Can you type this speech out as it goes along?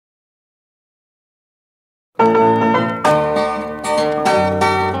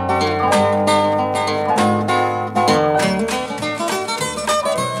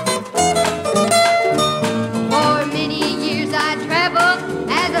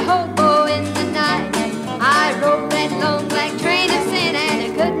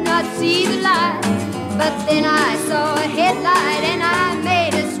Then I saw a headlight and I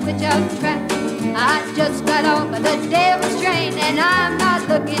made a switch of track. I just got off of the devil's train and I'm not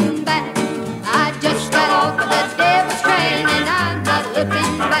looking back. I just got off of the devil's train and I'm not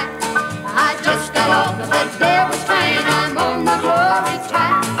looking back. I just got off of the devil's train, I'm on the glory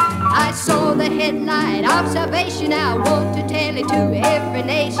track. I saw the headlight of salvation, I want to tell it to every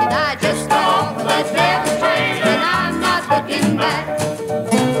nation. I just got off of the devil's train and I'm not looking back.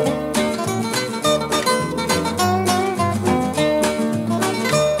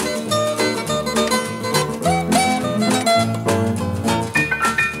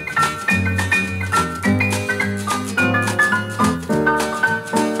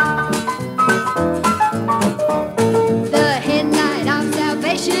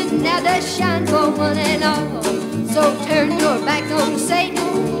 Now does shine for one and all. So turn your back on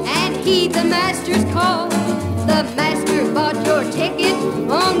Satan and heed the Master's call. The Master bought your ticket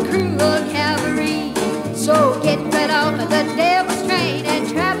on cruel Calvary. So get right off of the devil's train and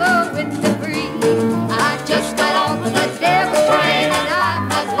travel with the free. I just got off of the devil's train and I'm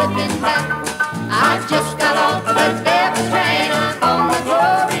not looking back. I just got off of the devil's train, I'm on the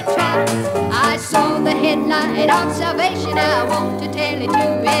glory track. I saw the headlight of salvation, I want to tell it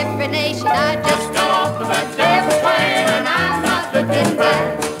to every nation. I just got off of the devil's train and I'm not looking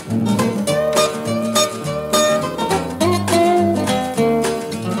back.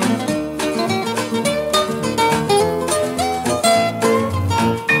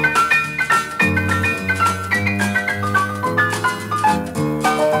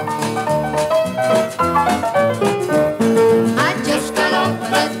 I just got off of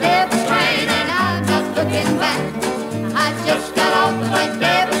the devil's train and I'm not looking back. I just got off of the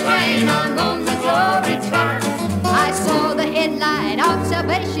devil's train, I'm on the glory track. I saw the headlight of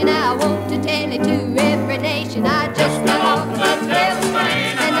salvation, I want to tell it to every nation. I just got off of the devil's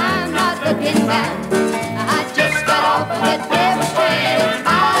train and I'm not looking back.